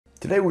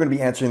Today we're going to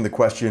be answering the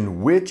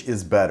question, which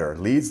is better,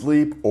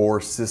 Leadsleap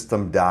or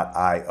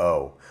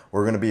System.io?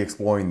 We're going to be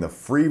exploring the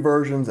free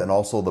versions and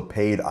also the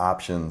paid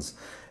options.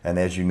 And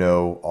as you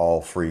know, all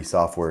free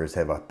softwares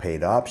have a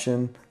paid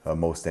option,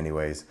 most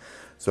anyways.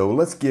 So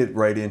let's get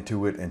right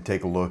into it and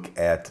take a look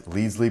at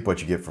Leadsleap,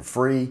 what you get for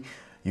free.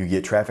 You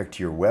get traffic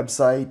to your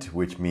website,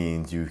 which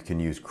means you can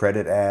use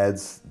credit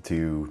ads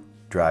to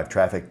drive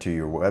traffic to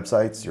your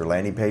websites, your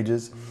landing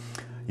pages.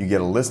 You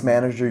get a list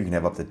manager. You can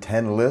have up to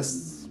 10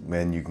 lists,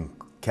 and you can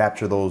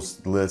capture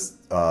those lists,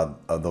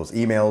 those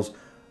emails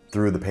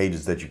through the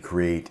pages that you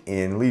create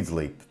in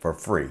Leadsleap for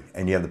free.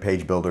 And you have the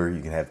page builder. You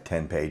can have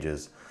 10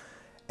 pages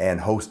and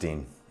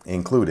hosting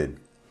included,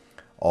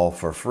 all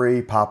for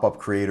free. Pop-up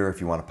creator, if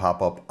you want to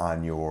pop up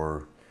on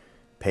your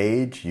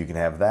page, you can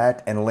have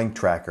that, and a link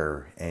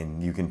tracker,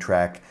 and you can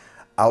track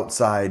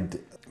outside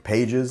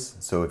pages.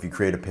 So if you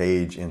create a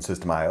page in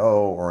System.io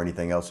or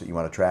anything else that you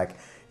want to track,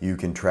 you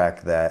can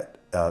track that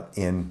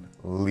in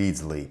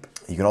Leadsleap.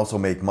 You can also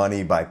make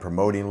money by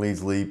promoting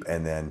Leadsleap,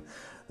 and then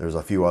there's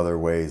a few other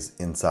ways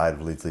inside of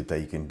Leadsleap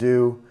that you can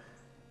do.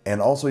 And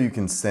also you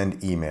can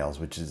send emails,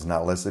 which is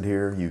not listed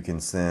here. You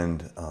can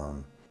send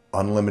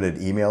unlimited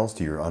emails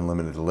to your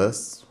unlimited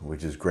lists,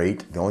 which is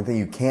great. The only thing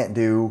you can't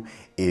do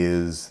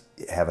is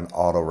have an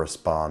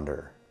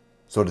autoresponder.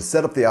 So to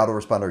set up the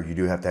autoresponder, you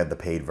do have to have the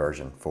paid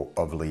version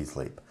of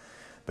Leadsleap.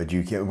 But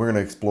you can, we're going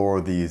to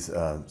explore these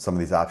some of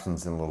these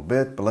options in a little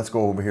bit. But let's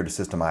go over here to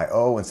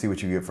System.io and see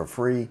what you get for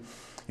free.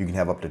 You can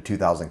have up to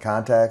 2,000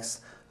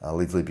 contacts.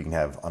 Leadsleap, you can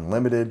have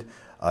unlimited.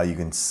 You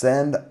can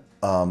send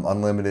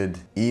unlimited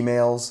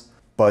emails,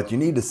 but you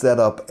need to set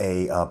up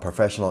a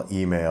professional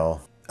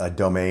email, a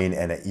domain,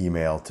 and an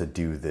email to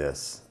do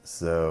this.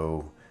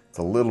 So it's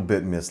a little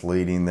bit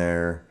misleading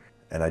there.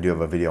 And I do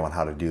have a video on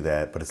how to do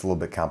that, but it's a little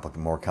bit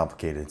more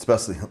complicated,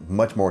 especially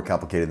much more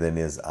complicated than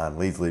it is on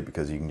Leadsleap,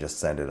 because you can just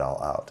send it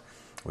all out,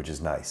 which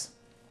is nice.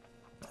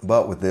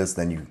 But with this,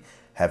 then you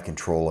have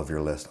control of your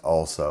list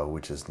also,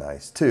 which is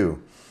nice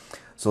too.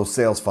 So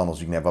sales funnels,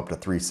 you can have up to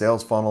 3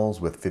 sales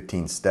funnels with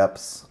 15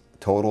 steps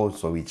total.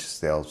 So each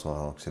sales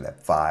funnel should have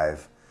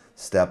 5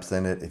 steps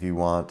in it if you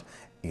want.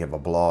 You can have a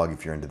blog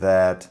if you're into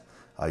that.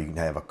 You can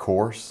have a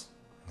course.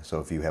 So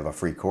if you have a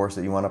free course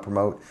that you want to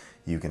promote,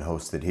 you can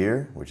host it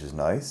here, which is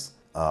nice.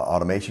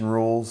 Automation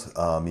rules,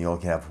 you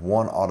only can have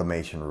 1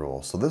 automation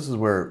rule. So this is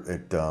where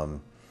it's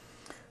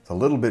a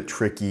little bit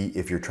tricky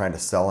if you're trying to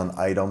sell an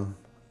item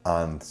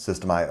on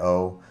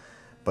System.io.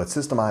 But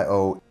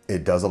System.io,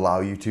 it does allow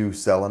you to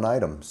sell an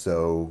item.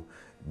 So,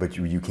 but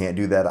you can't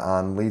do that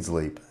on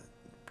Leadsleap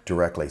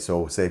directly.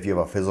 So say if you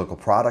have a physical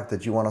product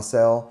that you want to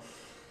sell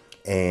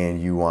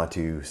and you want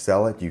to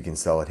sell it, you can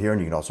sell it here,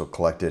 and you can also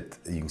collect it.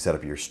 You can set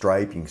up your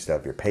Stripe, you can set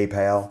up your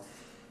PayPal,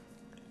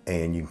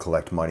 and you can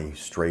collect money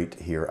straight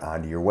here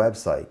onto your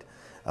website.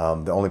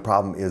 The only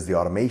problem is the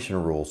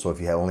automation rule. So if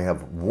you only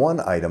have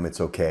 1 item,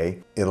 it's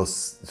okay.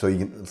 So you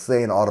can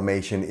say an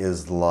automation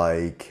is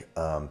like,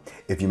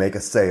 if you make a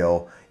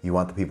sale, you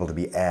want the people to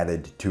be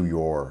added to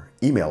your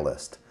email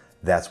list.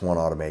 That's 1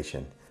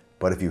 automation.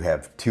 But if you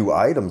have 2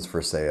 items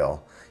for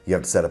sale, you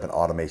have to set up an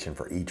automation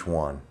for each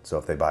one. So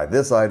if they buy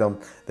this item,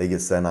 they get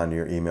sent onto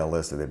your email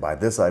list. If they buy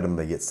this item,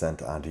 they get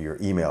sent onto your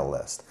email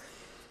list.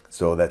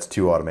 So that's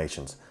 2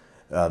 automations.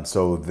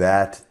 So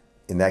that,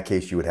 in that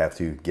case, you would have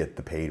to get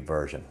the paid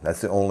version.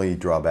 That's the only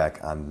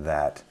drawback on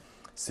that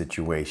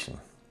situation.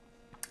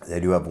 They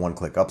do have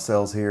one-click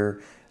upsells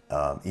here,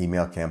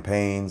 email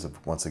campaigns.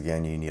 Once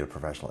again, you need a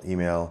professional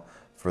email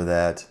for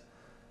that.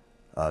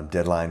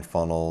 Deadline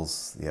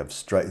funnels. You have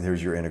Stripe.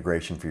 There's your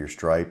integration for your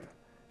Stripe,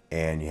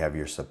 and you have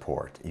your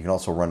support. You can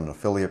also run an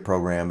affiliate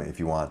program if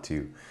you want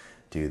to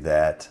do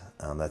that.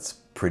 That's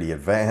pretty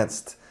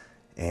advanced,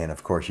 and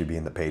of course, you'd be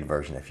in the paid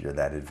version if you're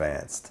that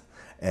advanced.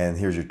 And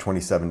here's your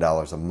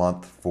 $27 a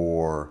month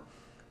for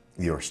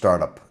your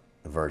startup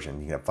version.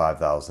 You can have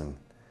 5,000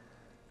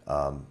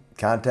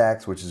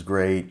 contacts, which is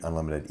great.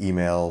 Unlimited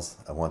emails,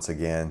 once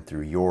again,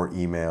 through your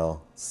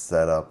email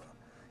setup,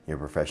 your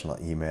professional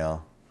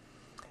email,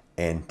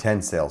 and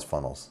 10 sales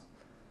funnels.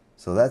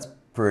 So that's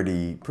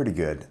pretty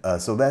good.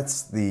 So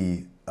that's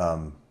the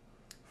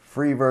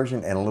free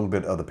version and a little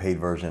bit of the paid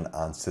version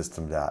on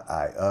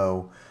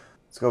System.io.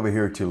 Let's go over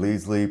here to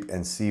Leadsleap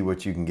and see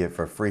what you can get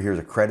for free. Here's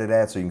a credit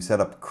ad. So you can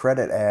set up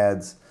credit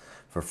ads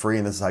for free,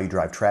 and this is how you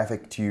drive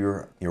traffic to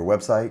your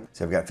website.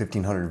 So I've got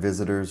 1,500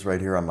 visitors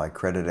right here on my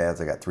credit ads.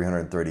 I got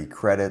 330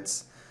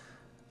 credits.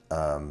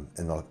 And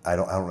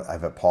I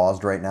have it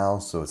paused right now,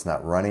 so it's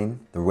not running.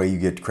 The way you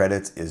get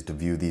credits is to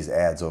view these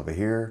ads over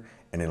here,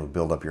 and it'll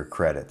build up your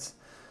credits.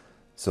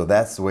 So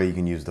that's the way you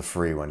can use the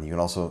free one. You can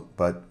also,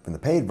 but in the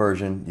paid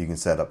version, you can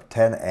set up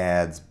 10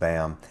 ads,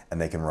 bam, and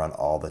they can run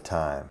all the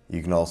time.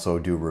 You can also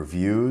do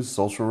reviews,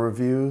 social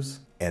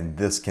reviews, and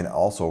this can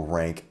also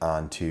rank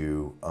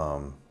onto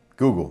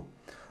Google.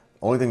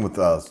 Only thing with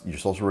your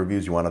social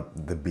reviews, you want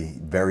it to be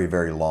very,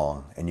 very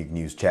long, and you can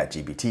use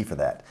ChatGPT for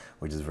that,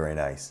 which is very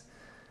nice.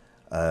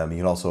 You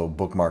can also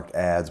bookmark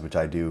ads, which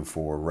I do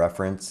for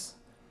reference.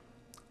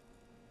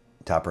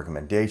 Top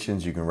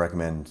recommendations, you can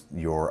recommend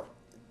your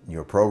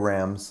your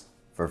programs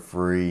for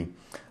free.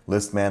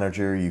 List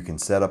Manager, you can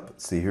set up,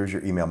 see here's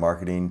your email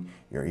marketing,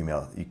 your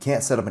email. You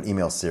can't set up an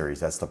email series,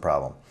 that's the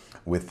problem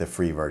with the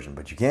free version,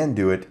 but you can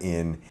do it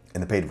in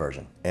the paid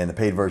version. And the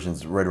paid version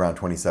is right around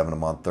 $27 a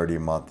month, $30 a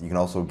month. You can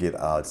also get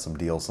some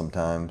deals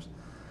sometimes.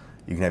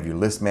 You can have your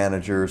list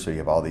manager, so you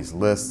have all these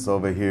lists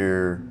over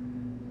here.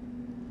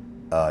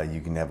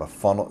 You can have a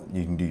funnel,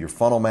 you can do your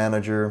funnel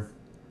manager.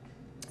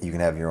 You can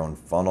have your own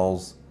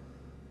funnels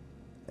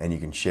and you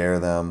can share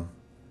them.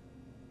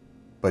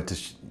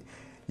 But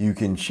you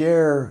can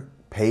share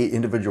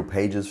individual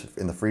pages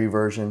in the free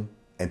version,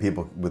 and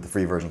people with the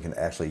free version can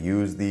actually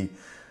use the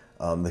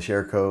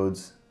share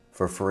codes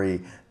for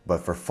free. But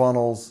for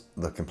funnels,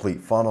 the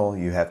complete funnel,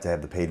 you have to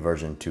have the paid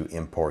version to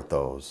import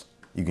those.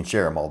 You can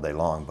share them all day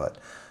long, but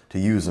to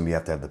use them, you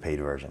have to have the paid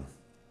version.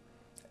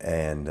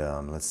 And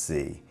let's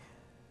see.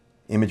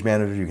 Image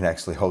Manager, you can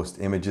actually host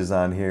images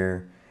on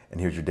here. And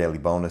here's your daily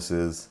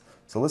bonuses.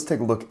 So let's take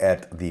a look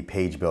at the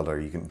page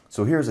builder.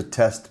 So here's a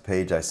test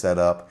page I set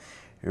up.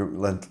 Here,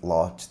 let's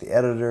launch the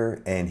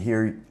editor, and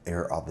here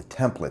are all the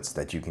templates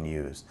that you can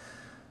use.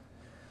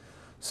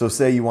 So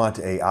say you want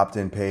a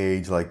opt-in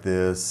page like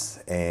this,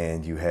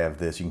 and you have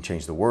this, you can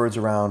change the words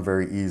around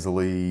very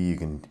easily. You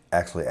can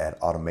actually add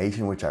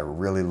automation, which I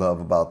really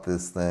love about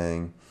this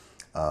thing.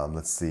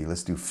 Let's see,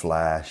 let's do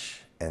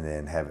flash and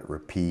then have it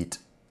repeat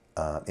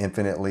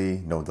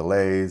infinitely, no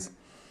delays.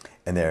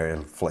 And there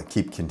it'll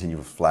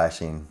continue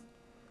flashing.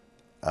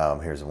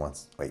 Here's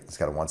it's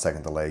got a 1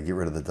 second delay. Get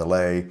rid of the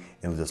delay.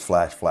 It'll just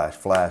flash, flash,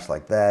 flash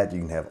like that. You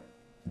can have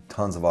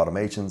tons of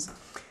automations.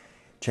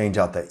 Change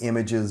out the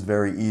images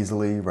very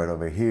easily right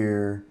over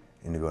here.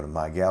 And you go to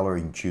My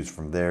Gallery, you can choose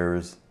from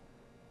theirs.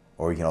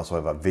 Or you can also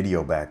have a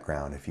video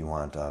background. If you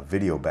want a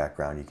video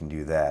background, you can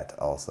do that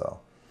also.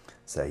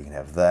 So you can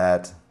have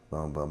that.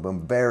 Boom, boom,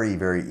 boom. Very,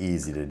 very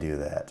easy to do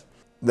that.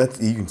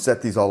 You can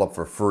set these all up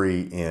for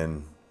free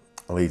in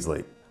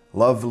Leadsleap.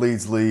 Love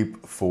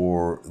Leadsleap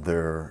for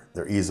their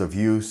ease of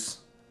use,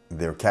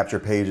 their capture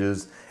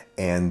pages,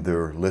 and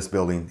their list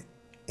building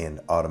and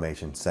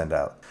automation send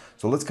out.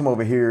 So let's come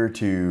over here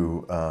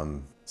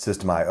to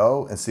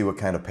System.io and see what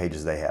kind of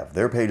pages they have.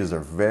 Their pages are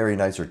very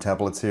nice. Their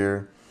templates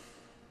here,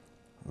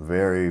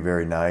 very,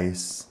 very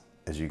nice,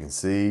 as you can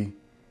see.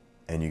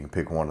 And you can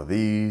pick one of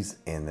these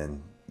and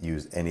then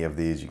use any of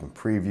these. You can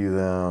preview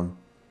them.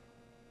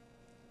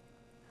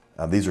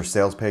 These are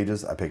sales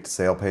pages. I picked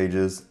sale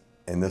pages.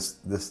 In this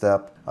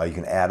step, you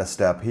can add a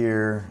step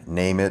here,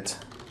 name it,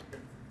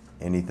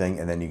 anything,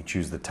 and then you can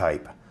choose the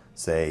type,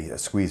 say a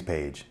squeeze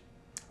page.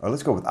 Or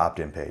let's go with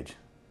opt-in page.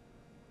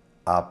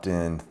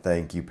 Opt-in,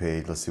 thank you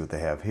page, let's see what they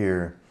have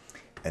here.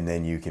 And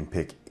then you can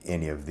pick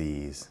any of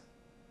these.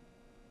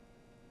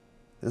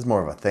 This is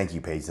more of a thank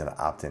you page than an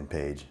opt-in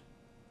page.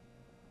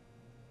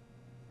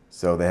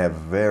 So they have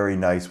very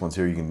nice ones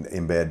here. You can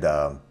embed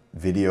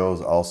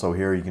videos also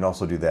here. You can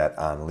also do that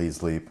on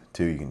Leadsleap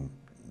too.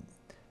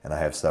 And I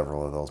have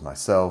several of those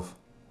myself.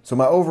 So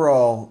my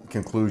overall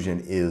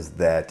conclusion is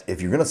that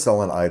if you're gonna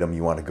sell an item,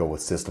 you wanna go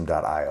with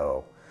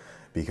System.io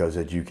because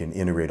you can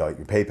integrate all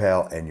your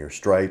PayPal and your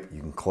Stripe,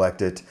 you can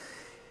collect it.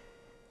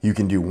 You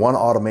can do one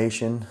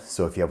automation.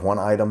 So if you have one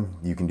item,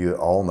 you can do it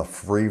all in the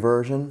free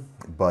version.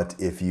 But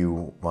if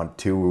you want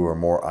 2 or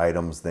more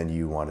items, then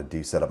you want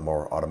to set up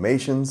more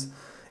automations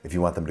if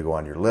you want them to go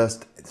on your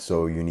list.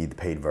 So you need the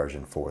paid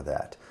version for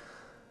that.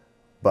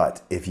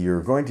 But if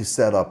you're going to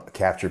set up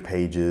capture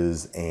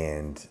pages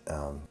and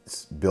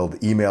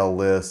build email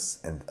lists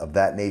and of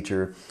that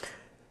nature,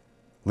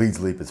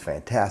 Leadsleap is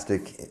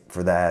fantastic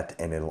for that,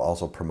 and it'll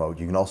also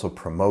you can also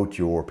promote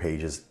your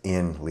pages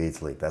in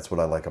Leadsleap. That's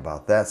what I like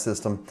about that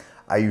system.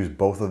 I use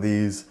both of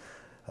these.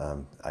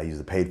 I use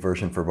the paid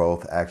version for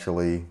both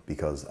actually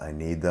because I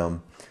need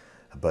them.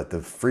 But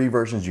the free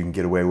versions you can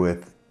get away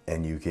with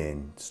and you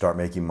can start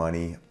making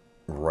money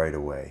right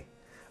away.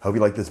 Hope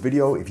you like this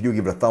video. If you do,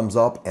 give it a thumbs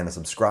up and a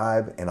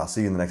subscribe, and I'll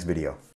see you in the next video.